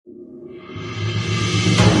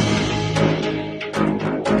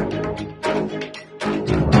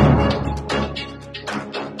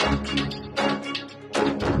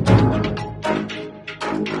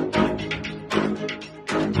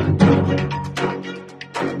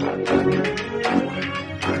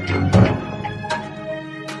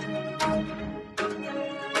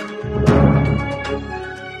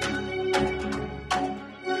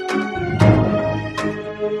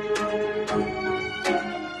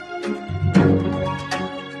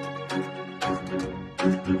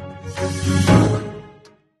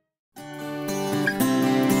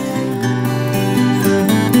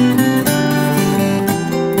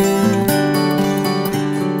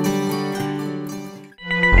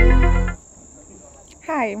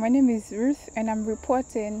Hi, my name is Ruth and I'm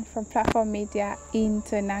reporting from Platform Media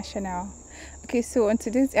International. Okay, so on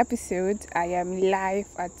today's episode, I am live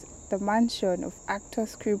at the mansion of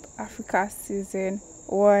Actors Group Africa Season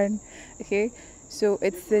 1. Okay, so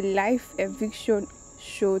it's the live eviction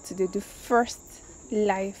show today, the first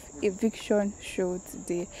live eviction show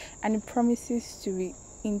today, and it promises to be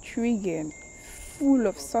intriguing, full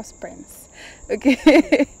of suspense.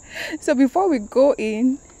 Okay, so before we go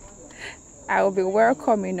in, I will be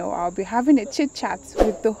welcoming, or I'll be having a chit chat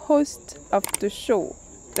with the host of the show,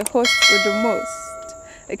 the host with the most.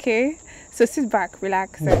 Okay, so sit back,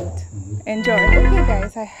 relax, and enjoy. Okay,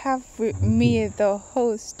 guys, I have with me the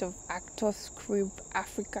host of Actors Group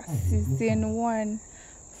Africa Season 1,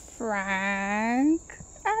 Frank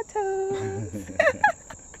Atos.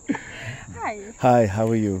 Hi. Hi, how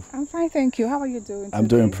are you? I'm fine, thank you. How are you doing? I'm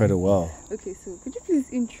doing pretty well. Okay, so could you please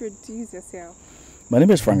introduce yourself? My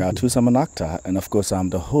name is Frank Atos. I'm an actor, and of course,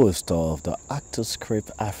 I'm the host of the Actors Group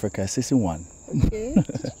Africa Season 1. Okay,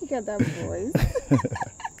 did you get that voice?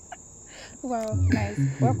 Well, nice.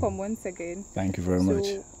 Welcome once again. Thank you very much.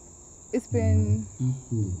 It's been,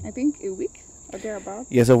 I think, a week or thereabouts.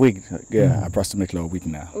 Yes, a week. Yeah, approximately a week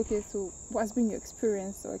now. Okay, so what's been your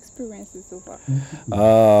experience or experiences so far?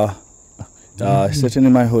 Sitting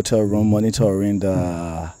in my hotel room, monitoring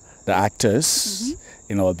the actors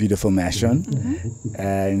in our beautiful mansion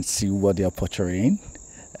and see what they are portraying.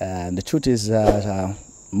 And the truth is that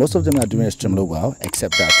most of them are doing extremely well,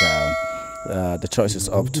 except that the choice is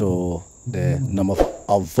up to the number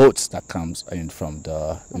of votes that comes in from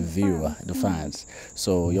the viewer, the fans.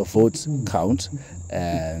 So your votes count,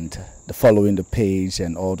 and the following the page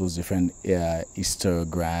and all those different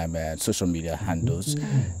Instagram and social media handles,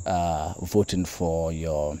 voting for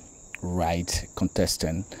your right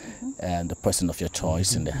contestant and the person of your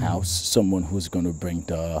choice in the house, someone who's going to bring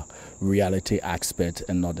the reality aspect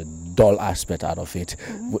and not the dull aspect out of it,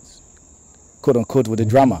 quote unquote, with the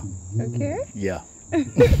drama. Okay. Yeah.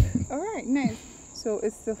 All right, nice. So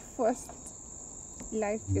it's the first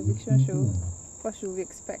live eviction show. What should we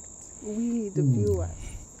expect? We, the viewers.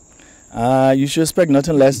 You should expect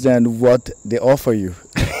nothing less than what they offer you.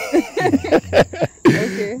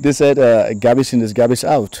 Okay. They said garbage in is garbage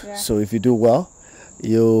out. Yeah. So if you do well,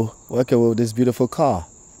 you walk away with this beautiful car.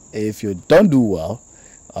 If you don't do well,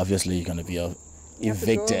 obviously you're going to be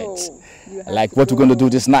evicted. Like what we're going to do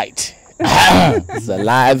this night. It's a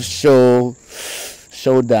live showdown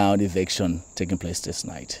eviction taking place this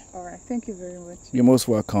night. All right. Thank you very much. You're most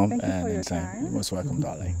welcome. Thank you for your time. You're most welcome,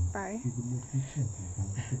 darling. Bye.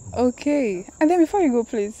 Okay. And then before you go,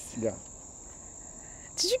 please. Yeah.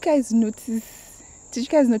 Did you guys notice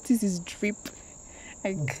his drip?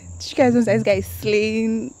 Like, did you guys notice this guy is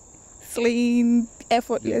slaying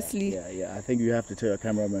effortlessly? Yeah. I think you have to tell your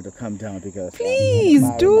cameraman to calm down because please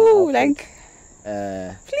do, like,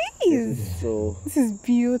 please. This is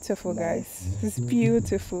beautiful, guys. This is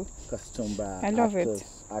beautiful. Custom by I love it.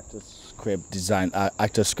 Actors script design,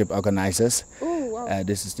 actors script organizers. Oh wow!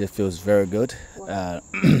 This feels very good. Wow.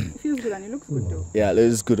 It feels good and it looks good though. Yeah, it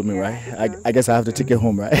looks good to me, right? I guess I have to take it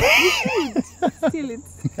home, right? Steal it.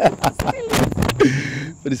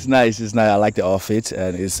 But it's nice. It's nice. I like the outfit,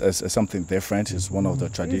 and it's something different. It's one of the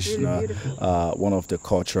traditional, one of the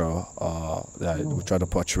cultural that we try to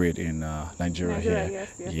portray it in Nigeria here.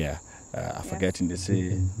 Yes. Yeah. I'm forgetting to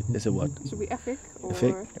say. Is it what? Should be epic.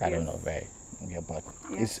 Epic? I don't know, right? Yeah, but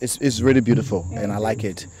it's really beautiful, and I like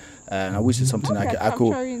it. And I wish it's something I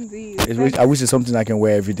could. I wish it's something I can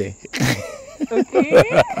wear every day.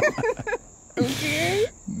 Okay. Okay.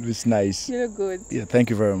 It's nice. You look good. Yeah,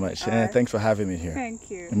 thank you very much. And right. Thanks for having me here.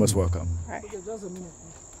 Thank you. You're most welcome. Right. One of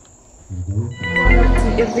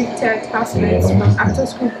the evicted housemates from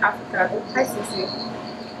Actors Group Africa. Hi, Sissy.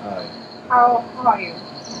 Hi. How are you?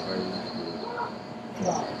 Very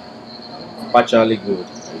good. Partially good.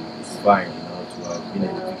 It's fine, to have been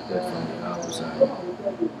evicted from the house, and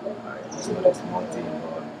it's not a small thing,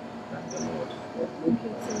 but thank the Lord.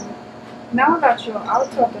 Okay, so now that you're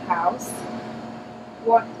out of the house,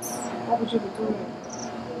 what would you be doing?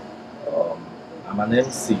 I'm an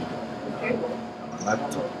MC. Okay. I'm an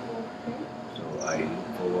actor. So I look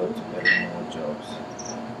forward to getting more jobs.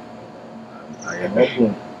 I am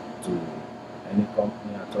open to any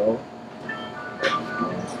company at all that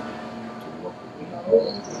wants to work with me or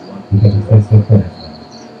want me to work with them.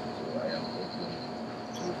 So I am open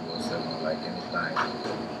to whatever, like anytime.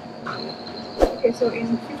 Okay, so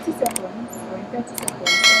in 50 seconds or in 30 seconds,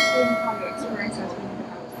 explain how your experience has been in the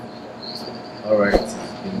house. Alright, it's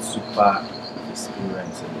been super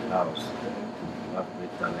experience in the house. We have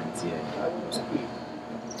great talent here in Actors Group.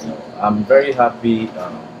 I'm very happy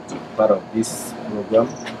to part of this program.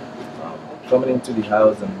 Coming into the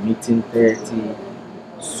house and meeting 30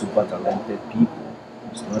 super talented people,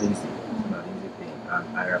 it's not easy. It's not an easy thing, and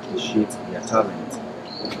I appreciate their talent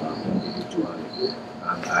individually.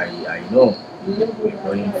 And I know we're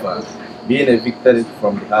going far. Being evicted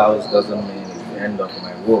from the house doesn't mean it's the end of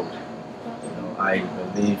my world. I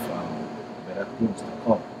believe better things to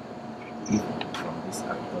come, even from this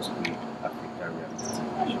Actors Grid Africa reality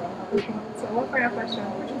TV show. So what kind of question?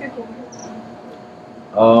 What do you think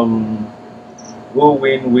Go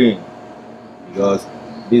win-win, because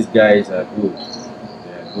these guys are good.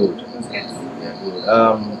 They are good. Yes. They are good.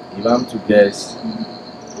 If I'm to guess,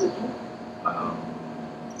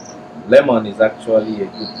 Lemon is actually a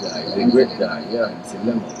good guy. He's a great guy. Yeah, he's a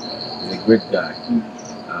lemon. He's a great guy, and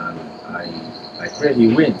I pray he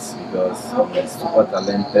wins because he's super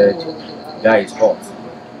talented. The guy is hot,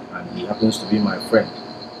 and he happens to be my friend.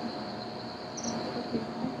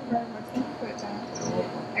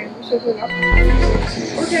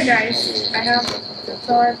 Okay guys, I have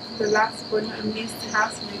the last one missed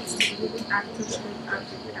housemates living Actors Grid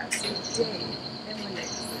Africa today.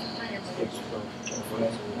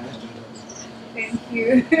 Thank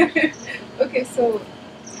you. Okay, so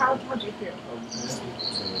how do you feel?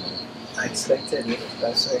 I expected it,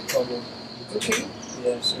 that's why I called it. Okay.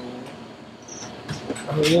 Yeah, so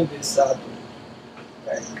I'm a little bit sad.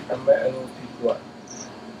 Like, I met a lot of people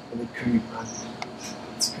in the crib, and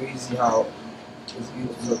it's crazy how it's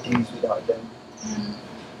beautiful things without them.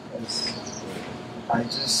 I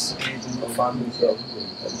just made a new family job, and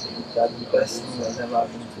that's the best thing that's ever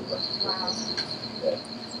happened to me. Wow. Yeah.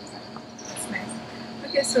 That's nice.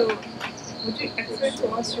 Okay, so would you explain to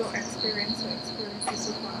us your experiences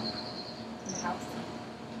so far in the house?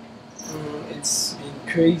 It's been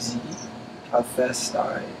crazy. At first,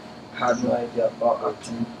 I had no idea about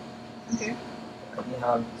acting. Okay. I didn't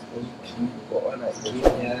have any clue, but when I came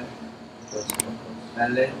here, I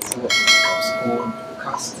learned what was called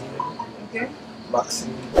casting, Okay.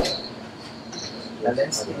 maxing. I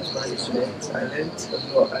learned stage management. I learned a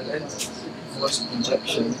lot. I learned voice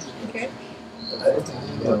projection. Okay. I learned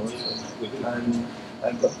a lot, and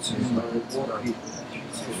I got to work with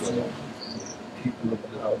beautiful people in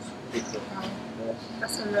the house. Wow.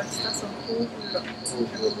 That's a lot. That's a whole lot.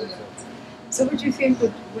 So who do you think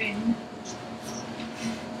would win?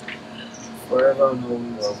 Forever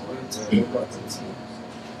knows going to be A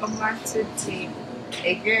Matu team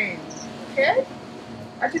again. Okay?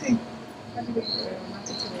 How do you think Matu team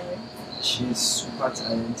will win? She's super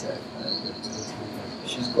talented and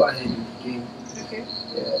she's got ahead in the game. Okay.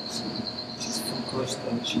 Yeah, she's focused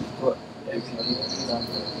and she's got everything down.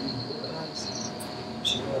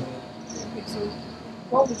 She's got Okay, so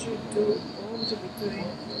what would you do? What would you be doing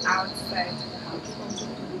outside the house? What would you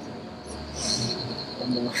do?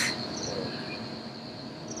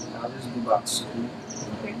 I'll just go back to school.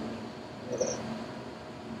 Okay. Yeah.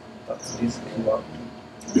 That's basically what I'll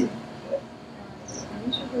do. Yeah. I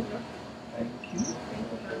wish you good luck. Thank you. Thank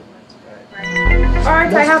you very much.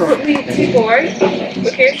 Alright, I have with me T-Boy.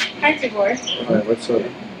 Okay, hi T-Boy. Hi, what's up?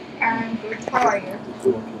 I'm good. How are you?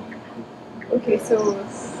 Okay, so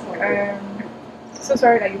so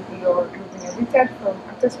sorry that you've been evicted from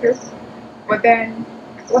Actors Grid, but then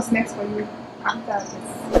what's next for you after this?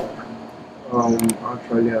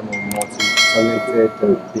 Actually, I'm a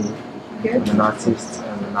multi-talented being. Okay. I'm an artist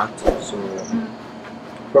and an actor, so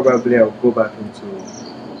probably I'll go back into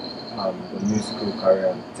the musical career.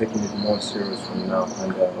 I'm taking it more serious from now,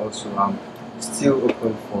 and also I'm still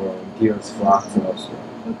open for deals for acting also.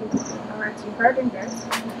 Okay. Alright, you heard him guys.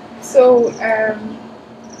 So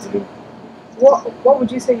what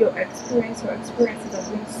would you say your experiences have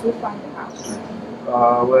been so far in the house?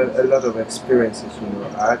 Well, a lot of experiences,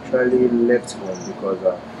 I actually left home because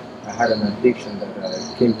I had an addiction that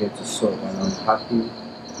I came here to solve, and I'm happy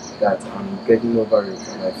that I'm getting over it,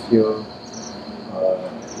 and I feel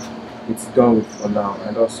it's done with for now.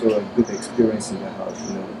 And also a good experience in the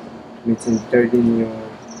house, meeting 30 new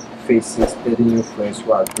faces, 30 new friends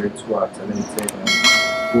who are great, who are talented, and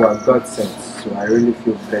who are God sent. So I really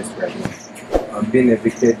feel blessed right now. Being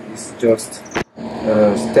evicted is just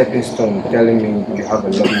a stepping stone telling me you have a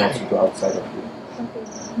lot more to do outside of you. Okay,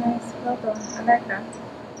 nice, well done. I like that.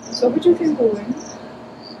 So what do you think will win?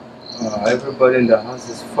 Everybody in the house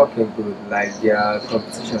is fucking good, like they are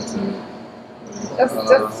competition to me.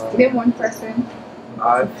 Just name one person.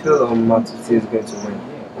 I feel Matuti is going to win.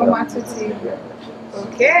 Matuti. Yeah.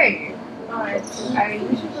 Okay. Alright. I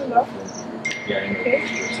wish you good luck. Okay.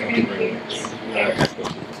 Thank you.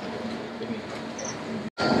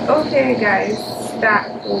 Okay guys,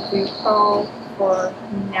 that will be all for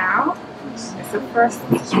now. It's the first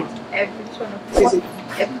eviction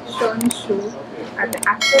show at the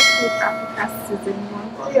Actors Group Africa Season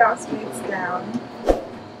 1. 3 housemates down,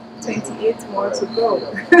 28 more to go.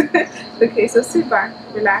 Okay, so sit back,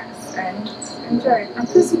 relax, and enjoy. And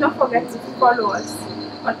please do not forget to follow us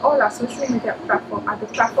on all our social media platforms at the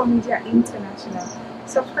Platform Media International.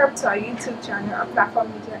 Subscribe to our YouTube channel at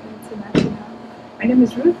Platform Media International. My name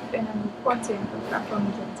is Ruth, and I'm reporting from Platform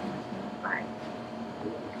Media International.